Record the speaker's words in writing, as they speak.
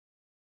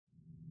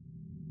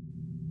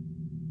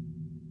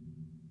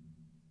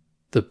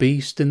The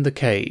Beast in the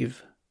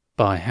Cave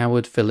by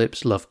Howard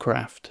Phillips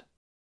Lovecraft.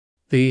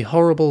 The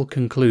horrible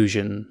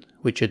conclusion,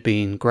 which had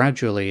been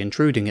gradually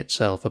intruding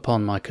itself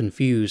upon my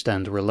confused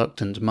and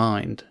reluctant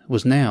mind,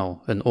 was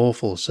now an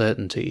awful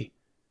certainty.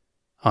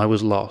 I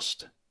was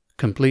lost,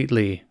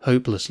 completely,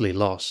 hopelessly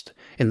lost,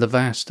 in the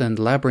vast and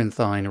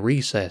labyrinthine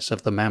recess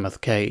of the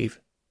Mammoth Cave.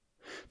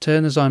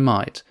 Turn as I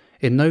might,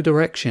 in no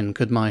direction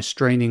could my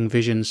straining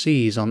vision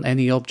seize on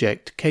any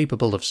object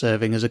capable of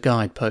serving as a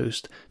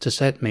guidepost to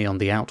set me on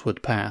the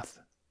outward path.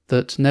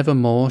 That never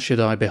more should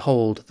I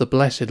behold the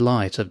blessed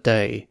light of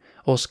day,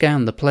 or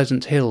scan the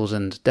pleasant hills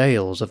and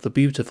dales of the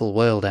beautiful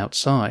world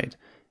outside,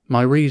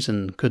 my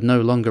reason could no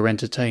longer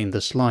entertain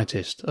the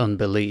slightest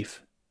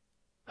unbelief.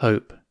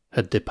 Hope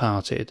had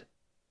departed.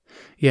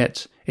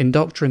 Yet,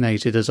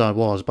 indoctrinated as I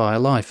was by a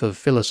life of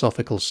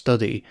philosophical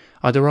study,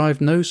 I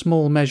derived no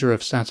small measure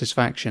of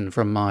satisfaction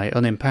from my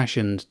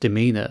unimpassioned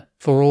demeanour,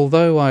 for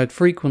although I had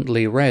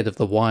frequently read of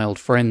the wild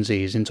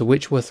frenzies into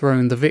which were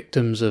thrown the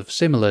victims of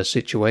similar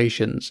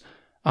situations,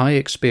 I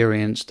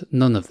experienced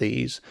none of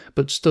these,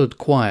 but stood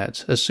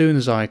quiet as soon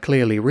as I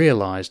clearly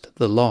realised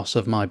the loss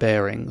of my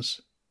bearings.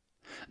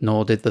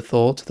 Nor did the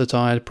thought that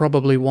I had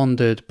probably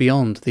wandered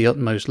beyond the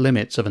utmost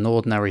limits of an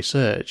ordinary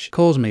search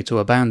cause me to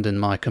abandon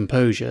my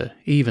composure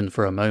even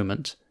for a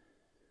moment.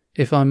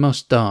 If I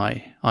must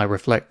die, I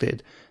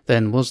reflected,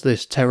 then was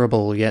this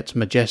terrible yet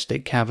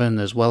majestic cavern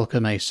as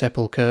welcome a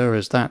sepulchre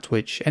as that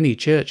which any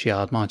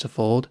churchyard might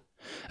afford,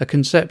 a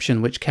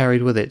conception which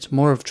carried with it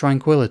more of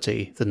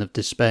tranquillity than of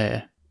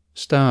despair.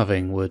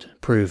 Starving would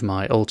prove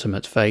my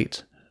ultimate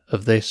fate,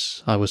 of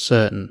this I was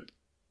certain.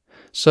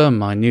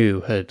 Some, I knew,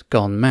 had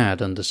gone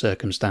mad under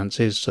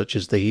circumstances such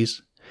as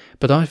these,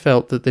 but I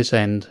felt that this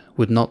end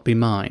would not be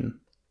mine.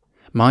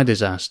 My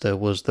disaster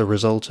was the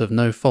result of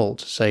no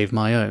fault save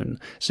my own,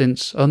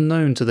 since,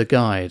 unknown to the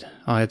guide,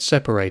 I had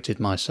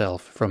separated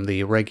myself from the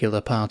irregular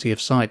party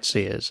of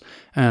sightseers,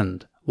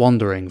 and,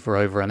 wandering for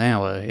over an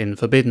hour in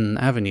forbidden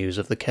avenues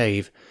of the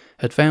cave,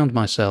 had found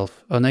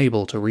myself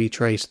unable to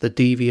retrace the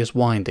devious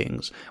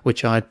windings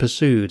which I had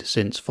pursued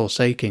since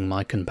forsaking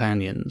my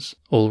companions.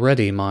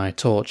 Already my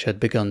torch had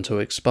begun to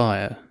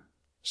expire.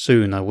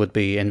 Soon I would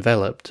be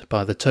enveloped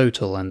by the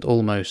total and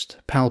almost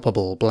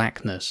palpable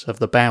blackness of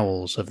the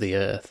bowels of the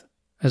earth.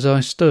 As I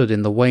stood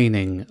in the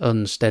waning,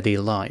 unsteady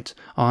light,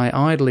 I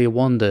idly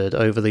wondered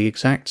over the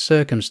exact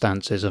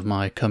circumstances of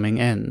my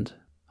coming end.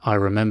 I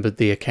remembered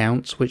the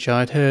accounts which I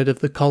had heard of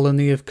the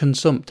colony of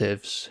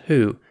consumptives,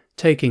 who,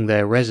 taking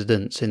their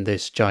residence in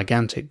this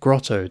gigantic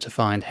grotto to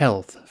find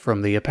health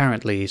from the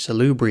apparently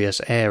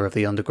salubrious air of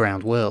the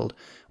underground world,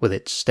 with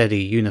its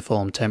steady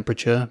uniform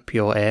temperature,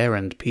 pure air,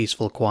 and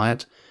peaceful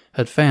quiet,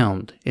 had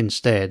found,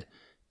 instead,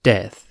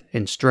 death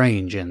in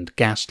strange and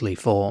ghastly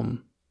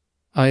form.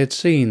 I had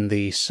seen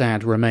the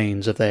sad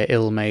remains of their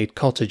ill-made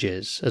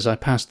cottages as I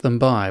passed them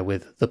by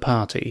with the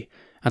party,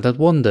 and had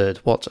wondered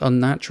what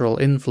unnatural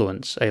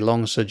influence a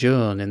long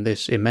sojourn in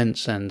this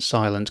immense and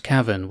silent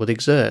cavern would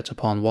exert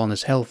upon one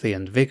as healthy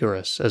and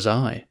vigorous as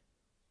I.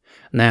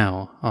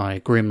 Now, I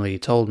grimly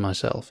told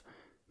myself,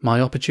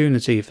 my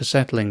opportunity for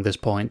settling this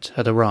point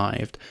had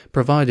arrived,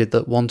 provided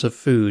that want of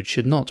food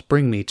should not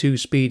bring me too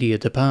speedy a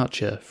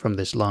departure from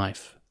this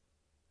life.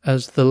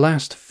 As the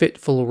last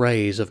fitful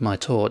rays of my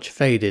torch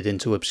faded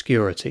into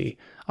obscurity,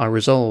 I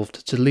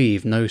resolved to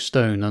leave no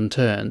stone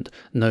unturned,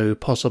 no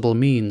possible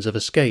means of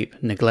escape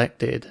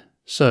neglected.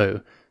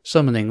 So,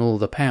 summoning all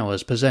the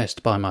powers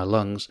possessed by my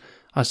lungs,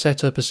 I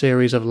set up a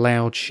series of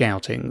loud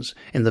shoutings,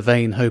 in the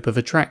vain hope of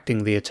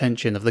attracting the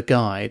attention of the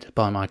guide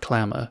by my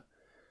clamour.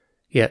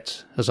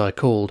 Yet, as I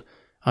called,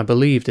 I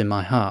believed in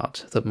my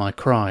heart that my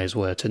cries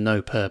were to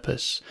no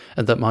purpose,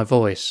 and that my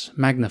voice,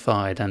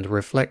 magnified and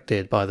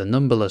reflected by the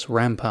numberless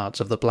ramparts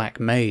of the black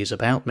maze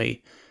about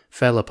me,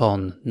 fell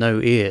upon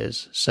no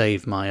ears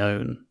save my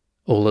own.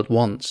 All at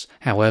once,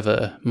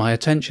 however, my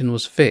attention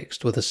was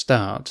fixed with a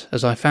start,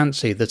 as I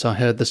fancied that I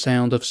heard the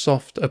sound of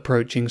soft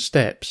approaching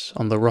steps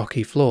on the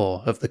rocky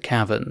floor of the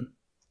cavern.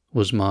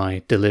 Was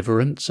my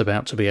deliverance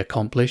about to be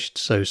accomplished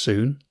so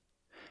soon?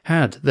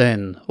 Had,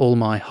 then, all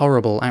my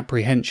horrible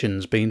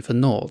apprehensions been for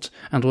naught,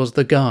 and was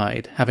the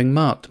guide, having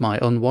marked my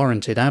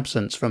unwarranted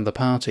absence from the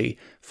party,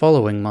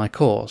 following my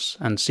course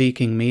and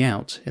seeking me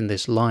out in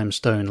this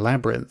limestone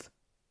labyrinth?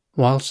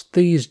 Whilst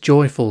these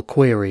joyful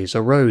queries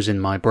arose in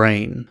my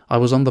brain, I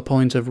was on the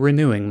point of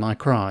renewing my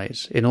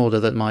cries, in order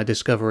that my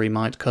discovery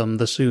might come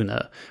the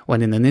sooner,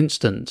 when in an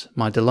instant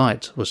my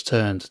delight was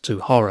turned to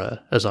horror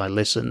as I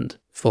listened,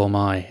 for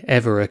my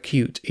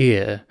ever-acute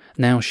ear,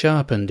 now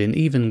sharpened in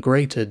even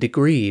greater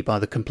degree by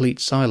the complete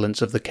silence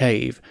of the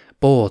cave,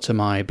 bore to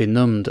my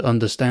benumbed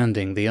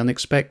understanding the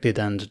unexpected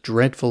and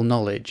dreadful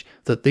knowledge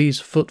that these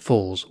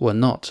footfalls were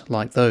not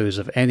like those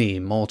of any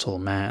mortal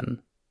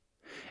man.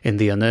 In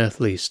the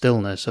unearthly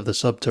stillness of the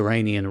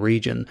subterranean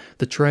region,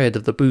 the tread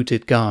of the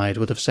booted guide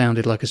would have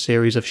sounded like a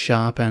series of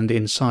sharp and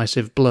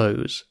incisive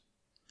blows.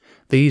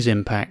 These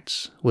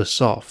impacts were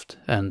soft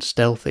and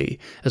stealthy,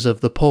 as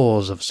of the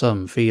paws of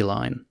some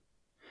feline.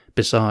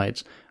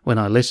 Besides, when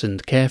I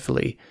listened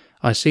carefully,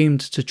 I seemed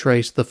to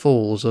trace the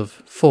falls of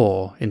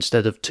 4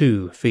 instead of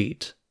 2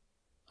 feet.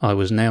 I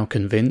was now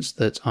convinced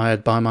that I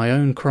had by my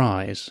own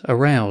cries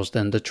aroused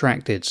and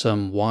attracted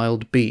some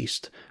wild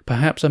beast,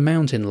 perhaps a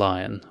mountain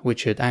lion,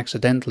 which had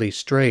accidentally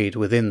strayed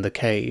within the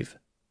cave.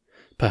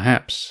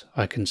 Perhaps,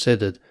 I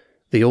considered,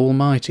 the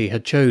Almighty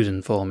had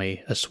chosen for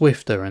me a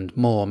swifter and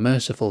more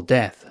merciful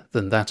death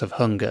than that of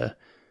hunger.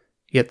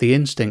 Yet the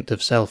instinct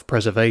of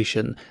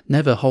self-preservation,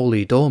 never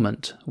wholly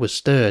dormant, was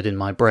stirred in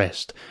my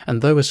breast,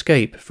 and though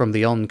escape from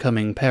the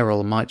oncoming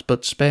peril might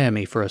but spare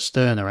me for a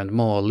sterner and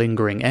more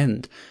lingering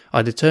end,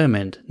 I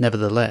determined,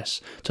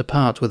 nevertheless, to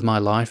part with my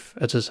life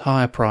at as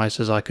high a price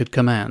as I could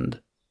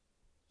command.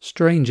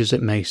 Strange as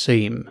it may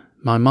seem,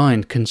 my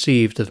mind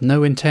conceived of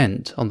no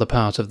intent on the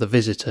part of the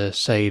visitor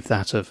save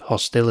that of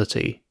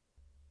hostility.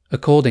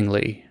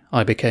 Accordingly,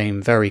 I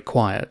became very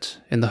quiet,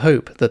 in the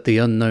hope that the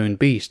unknown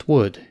beast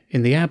would,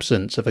 in the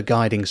absence of a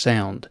guiding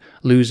sound,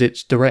 lose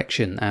its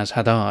direction as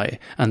had I,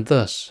 and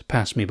thus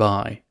pass me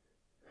by.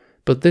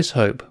 But this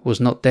hope was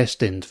not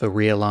destined for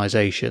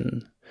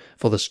realization,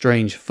 for the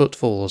strange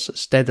footfalls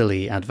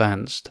steadily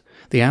advanced,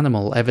 the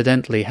animal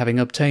evidently having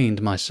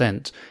obtained my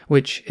scent,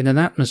 which, in an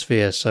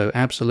atmosphere so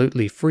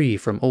absolutely free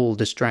from all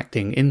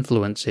distracting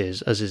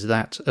influences as is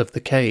that of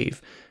the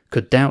cave,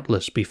 could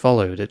doubtless be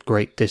followed at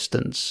great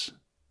distance.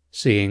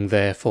 Seeing,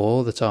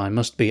 therefore, that I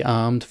must be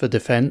armed for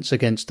defence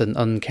against an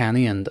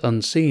uncanny and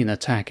unseen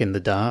attack in the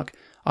dark,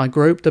 I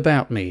groped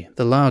about me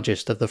the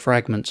largest of the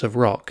fragments of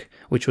rock,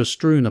 which was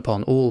strewn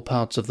upon all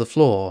parts of the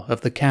floor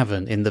of the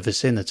cavern in the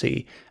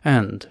vicinity,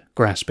 and,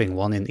 grasping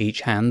one in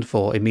each hand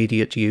for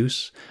immediate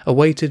use,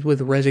 awaited with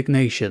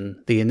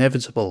resignation the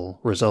inevitable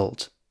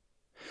result.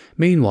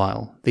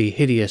 Meanwhile, the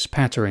hideous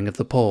pattering of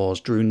the paws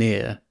drew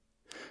near.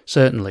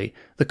 Certainly,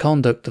 the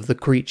conduct of the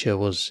creature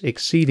was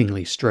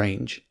exceedingly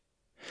strange.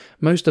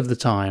 Most of the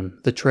time,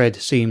 the tread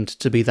seemed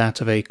to be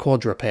that of a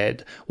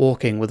quadruped,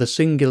 walking with a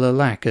singular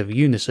lack of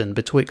unison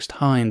betwixt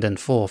hind and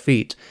 4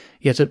 feet,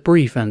 yet at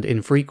brief and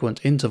infrequent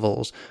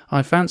intervals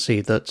I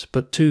fancied that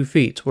but 2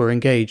 feet were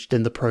engaged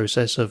in the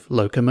process of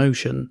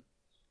locomotion.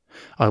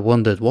 I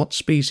wondered what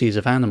species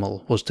of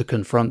animal was to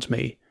confront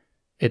me.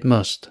 It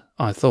must,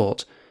 I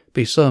thought,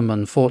 be some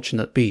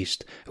unfortunate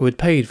beast who had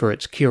paid for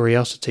its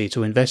curiosity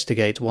to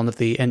investigate one of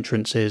the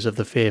entrances of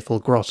the fearful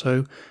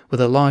grotto,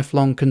 with a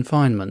lifelong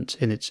confinement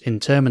in its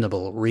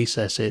interminable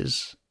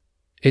recesses.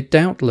 It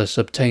doubtless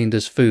obtained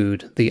as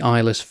food the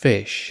eyeless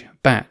fish,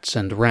 bats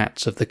and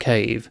rats of the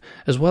cave,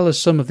 as well as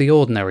some of the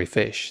ordinary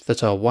fish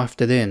that are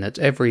wafted in at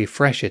every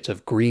freshet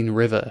of green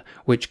river,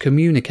 which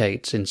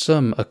communicates in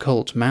some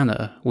occult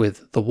manner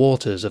with the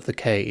waters of the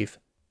cave.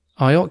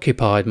 I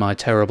occupied my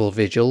terrible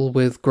vigil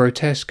with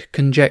grotesque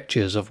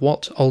conjectures of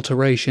what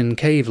alteration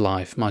cave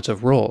life might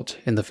have wrought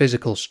in the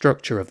physical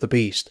structure of the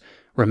beast,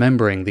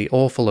 remembering the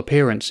awful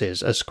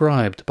appearances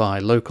ascribed by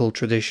local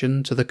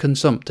tradition to the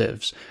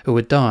consumptives who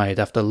had died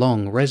after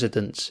long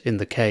residence in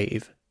the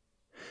cave.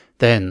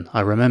 Then I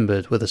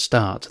remembered with a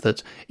start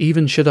that,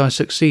 even should I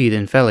succeed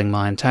in felling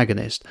my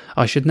antagonist,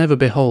 I should never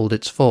behold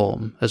its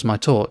form, as my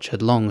torch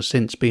had long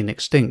since been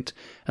extinct,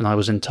 and I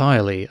was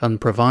entirely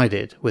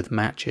unprovided with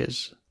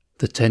matches.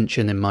 The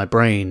tension in my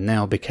brain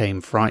now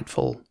became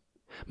frightful.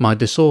 My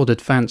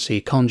disordered fancy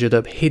conjured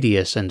up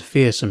hideous and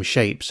fearsome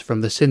shapes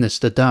from the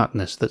sinister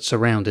darkness that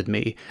surrounded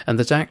me, and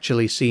that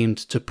actually seemed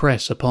to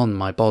press upon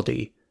my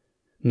body.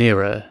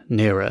 Nearer,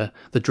 nearer,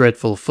 the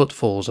dreadful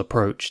footfalls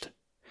approached.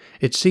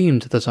 It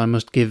seemed that I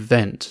must give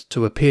vent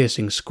to a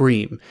piercing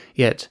scream,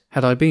 yet,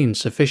 had I been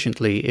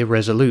sufficiently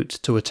irresolute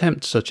to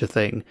attempt such a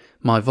thing,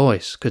 my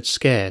voice could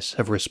scarce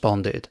have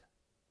responded.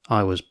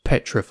 I was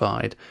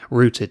petrified,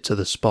 rooted to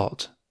the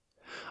spot.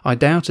 I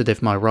doubted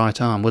if my right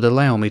arm would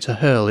allow me to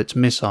hurl its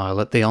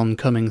missile at the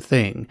oncoming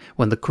thing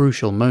when the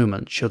crucial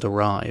moment should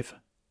arrive.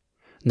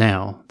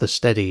 Now the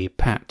steady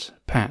pat,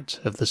 pat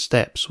of the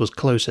steps was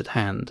close at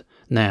hand,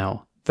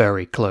 now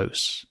very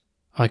close.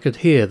 I could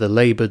hear the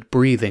laboured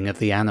breathing of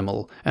the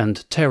animal,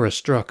 and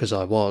terror-struck as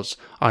I was,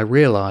 I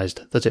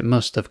realised that it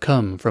must have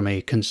come from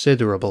a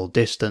considerable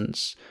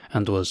distance,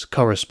 and was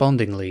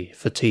correspondingly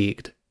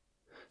fatigued.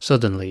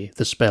 Suddenly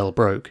the spell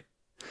broke.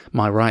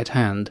 My right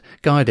hand,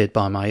 guided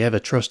by my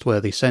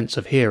ever-trustworthy sense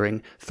of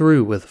hearing,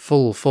 threw with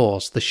full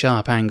force the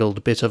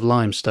sharp-angled bit of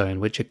limestone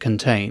which it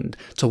contained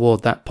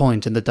toward that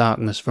point in the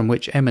darkness from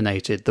which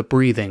emanated the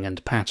breathing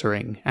and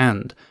pattering,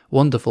 and,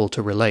 wonderful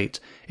to relate,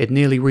 it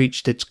nearly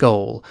reached its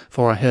goal,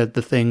 for I heard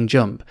the thing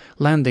jump,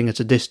 landing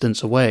at a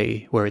distance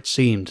away where it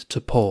seemed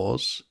to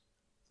pause.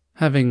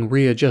 Having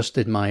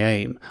readjusted my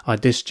aim, I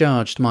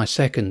discharged my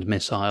second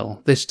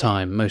missile, this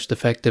time most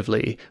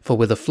effectively, for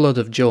with a flood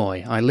of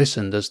joy I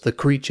listened as the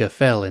creature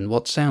fell in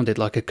what sounded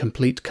like a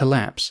complete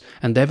collapse,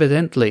 and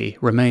evidently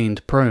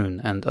remained prone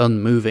and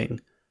unmoving.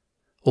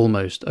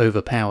 Almost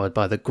overpowered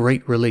by the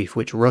great relief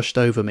which rushed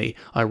over me,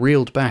 I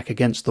reeled back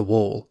against the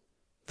wall.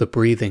 The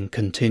breathing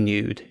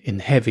continued, in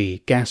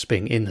heavy,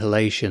 gasping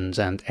inhalations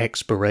and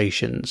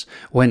expirations,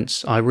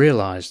 whence I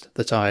realized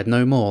that I had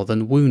no more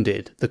than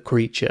wounded the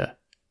creature.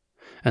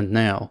 and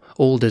now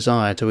all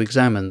desire to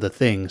examine the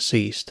thing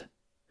ceased.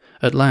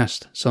 At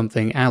last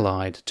something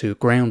allied to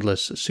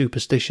groundless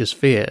superstitious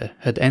fear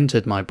had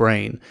entered my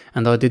brain,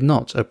 and I did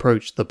not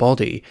approach the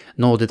body,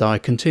 nor did I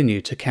continue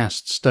to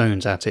cast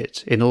stones at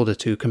it in order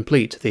to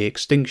complete the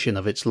extinction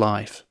of its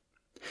life.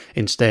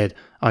 Instead,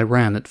 I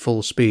ran at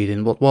full speed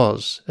in what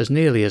was, as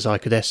nearly as I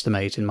could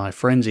estimate in my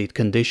frenzied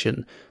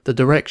condition, the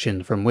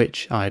direction from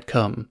which I had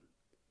come.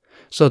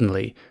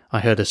 Suddenly,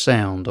 I heard a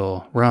sound,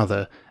 or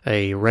rather,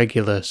 a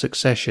regular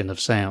succession of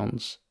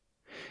sounds.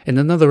 In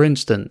another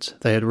instant,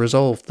 they had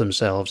resolved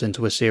themselves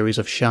into a series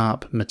of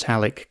sharp,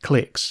 metallic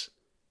clicks.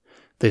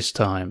 This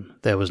time,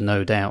 there was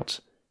no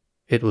doubt.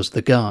 It was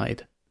the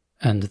guide.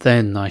 And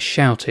then I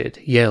shouted,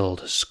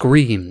 yelled,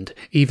 screamed,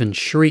 even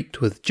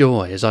shrieked with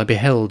joy as I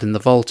beheld in the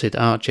vaulted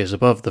arches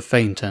above the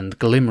faint and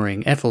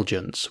glimmering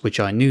effulgence which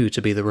I knew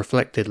to be the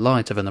reflected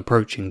light of an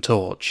approaching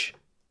torch.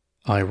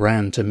 I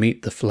ran to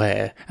meet the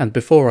flare, and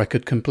before I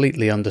could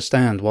completely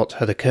understand what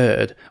had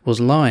occurred, was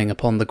lying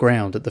upon the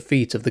ground at the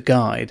feet of the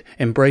guide,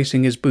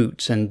 embracing his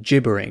boots and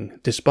gibbering,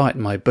 despite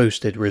my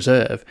boasted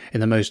reserve,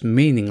 in the most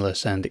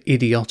meaningless and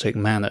idiotic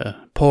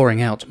manner,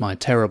 pouring out my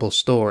terrible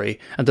story,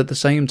 and at the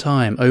same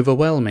time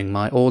overwhelming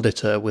my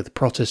auditor with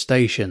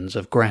protestations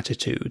of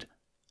gratitude.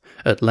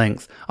 At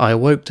length I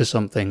awoke to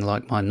something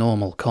like my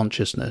normal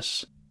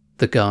consciousness.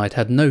 The guide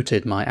had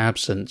noted my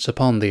absence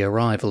upon the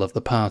arrival of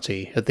the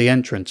party at the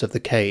entrance of the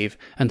cave,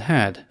 and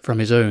had, from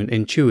his own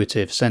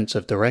intuitive sense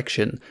of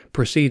direction,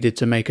 proceeded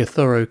to make a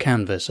thorough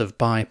canvass of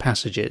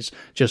by-passages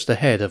just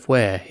ahead of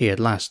where he had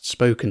last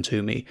spoken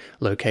to me,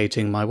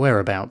 locating my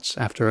whereabouts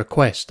after a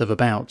quest of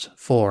about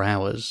 4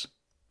 hours.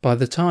 By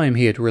the time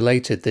he had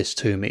related this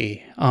to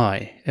me,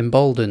 I,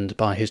 emboldened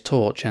by his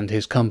torch and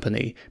his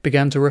company,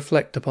 began to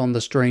reflect upon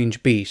the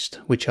strange beast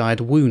which I had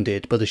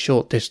wounded but a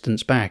short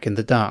distance back in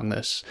the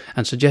darkness,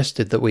 and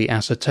suggested that we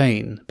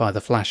ascertain, by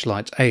the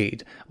flashlight's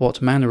aid,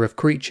 what manner of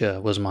creature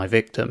was my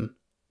victim.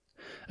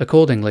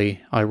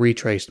 Accordingly, I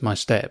retraced my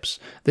steps,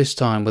 this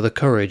time with a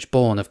courage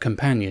born of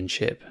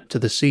companionship, to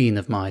the scene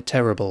of my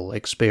terrible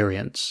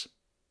experience.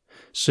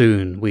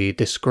 Soon we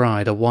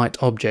descried a white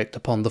object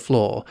upon the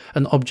floor,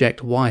 an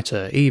object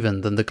whiter even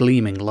than the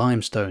gleaming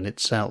limestone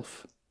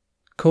itself.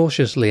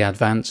 Cautiously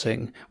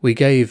advancing, we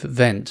gave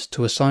vent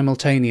to a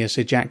simultaneous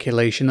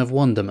ejaculation of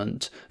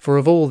wonderment, for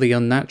of all the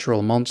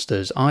unnatural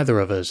monsters either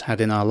of us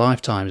had in our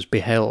lifetimes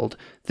beheld,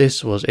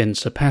 this was in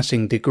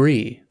surpassing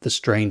degree the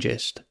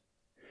strangest.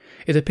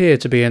 It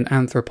appeared to be an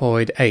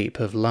anthropoid ape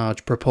of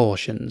large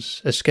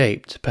proportions,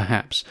 escaped,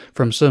 perhaps,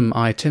 from some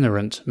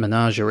itinerant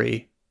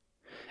menagerie.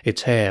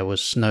 Its hair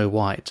was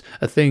snow-white,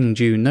 a thing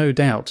due no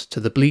doubt to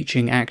the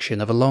bleaching action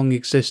of a long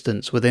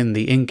existence within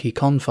the inky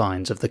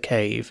confines of the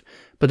cave,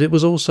 but it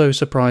was also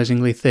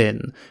surprisingly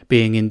thin,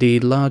 being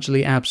indeed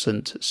largely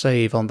absent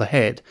save on the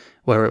head,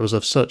 where it was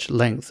of such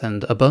length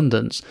and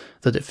abundance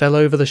that it fell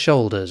over the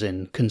shoulders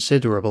in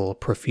considerable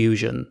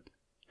profusion.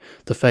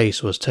 The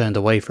face was turned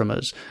away from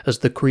us, as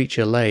the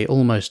creature lay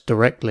almost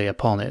directly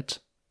upon it.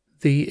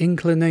 The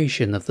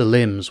inclination of the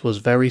limbs was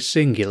very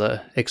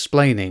singular,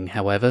 explaining,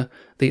 however,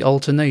 the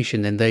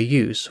alternation in their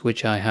use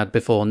which I had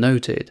before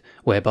noted,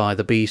 whereby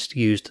the beast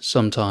used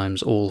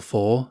sometimes all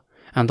 4,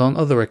 and on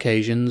other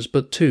occasions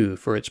but 2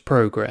 for its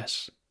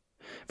progress.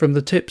 From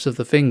the tips of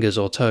the fingers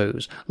or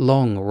toes,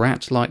 long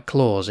rat-like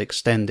claws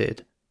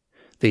extended.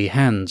 The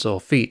hands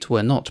or feet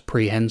were not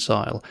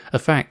prehensile, a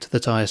fact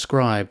that I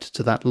ascribed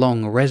to that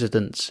long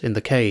residence in the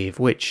cave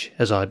which,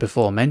 as I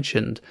before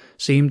mentioned,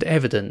 seemed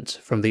evident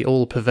from the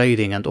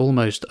all-pervading and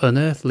almost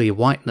unearthly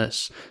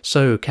whiteness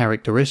so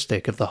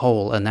characteristic of the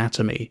whole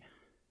anatomy.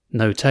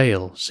 No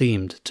tail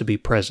seemed to be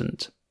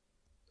present.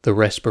 The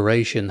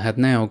respiration had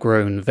now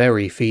grown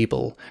very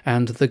feeble,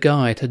 and the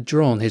guide had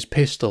drawn his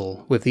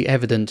pistol with the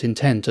evident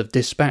intent of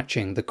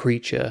dispatching the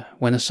creature,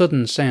 when a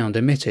sudden sound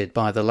emitted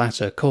by the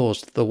latter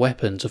caused the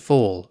weapon to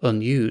fall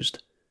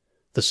unused.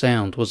 The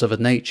sound was of a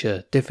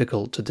nature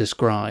difficult to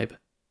describe.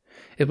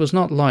 It was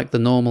not like the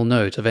normal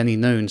note of any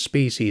known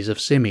species of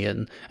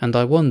simian, and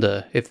I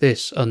wonder if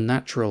this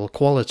unnatural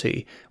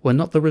quality were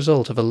not the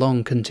result of a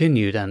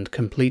long-continued and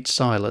complete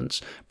silence,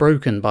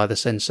 broken by the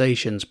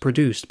sensations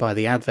produced by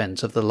the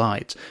advent of the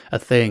light, a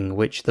thing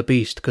which the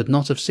beast could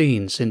not have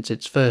seen since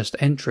its first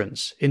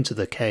entrance into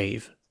the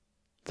cave.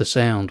 The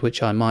sound,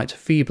 which I might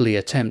feebly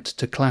attempt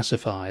to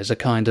classify as a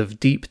kind of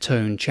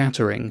deep-tone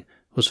chattering,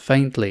 was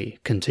faintly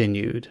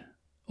continued.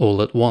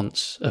 All at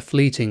once, a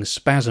fleeting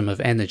spasm of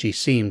energy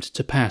seemed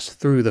to pass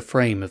through the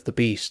frame of the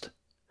beast.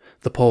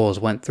 The paws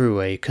went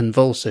through a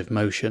convulsive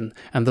motion,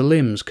 and the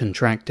limbs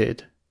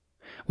contracted.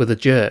 With a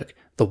jerk,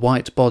 the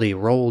white body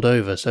rolled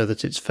over so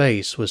that its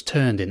face was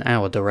turned in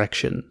our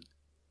direction.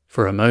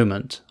 For a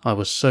moment, I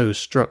was so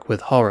struck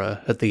with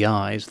horror at the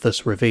eyes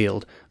thus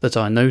revealed that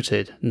I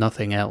noted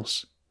nothing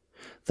else.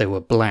 They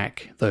were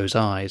black, those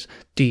eyes,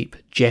 deep,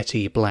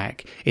 jetty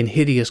black, in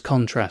hideous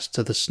contrast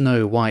to the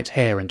snow-white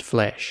hair and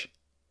flesh.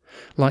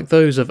 Like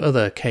those of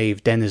other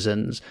cave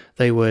denizens,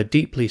 they were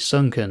deeply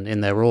sunken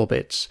in their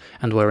orbits,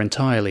 and were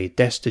entirely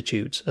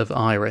destitute of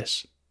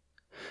iris.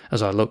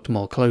 As I looked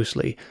more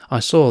closely, I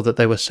saw that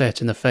they were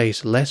set in a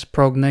face less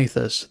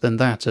prognathous than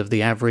that of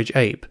the average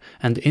ape,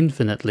 and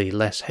infinitely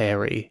less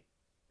hairy.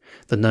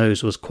 The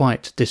nose was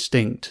quite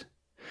distinct.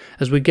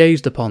 As we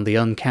gazed upon the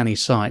uncanny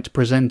sight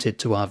presented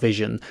to our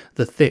vision,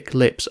 the thick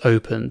lips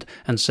opened,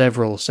 and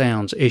several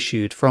sounds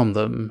issued from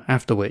them,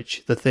 after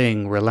which the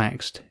thing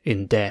relaxed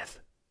in death.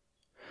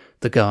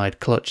 The guide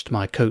clutched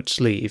my coat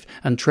sleeve,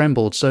 and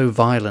trembled so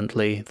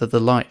violently that the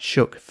light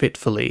shook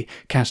fitfully,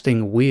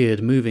 casting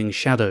weird moving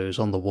shadows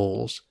on the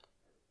walls.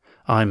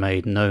 I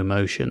made no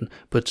motion,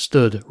 but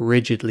stood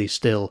rigidly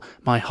still,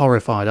 my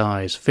horrified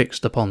eyes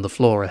fixed upon the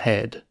floor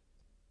ahead.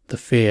 The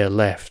fear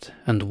left,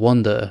 and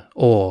wonder,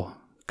 awe,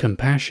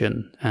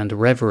 compassion, and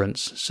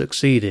reverence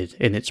succeeded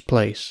in its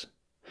place.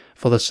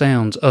 For the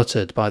sounds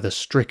uttered by the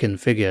stricken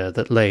figure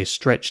that lay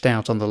stretched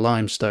out on the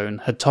limestone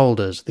had told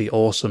us the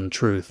awesome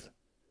truth.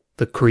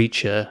 The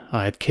creature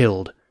I had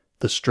killed,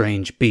 the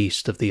strange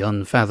beast of the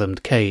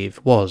unfathomed cave,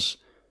 was,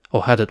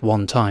 or had at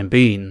one time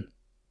been,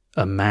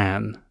 a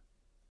man.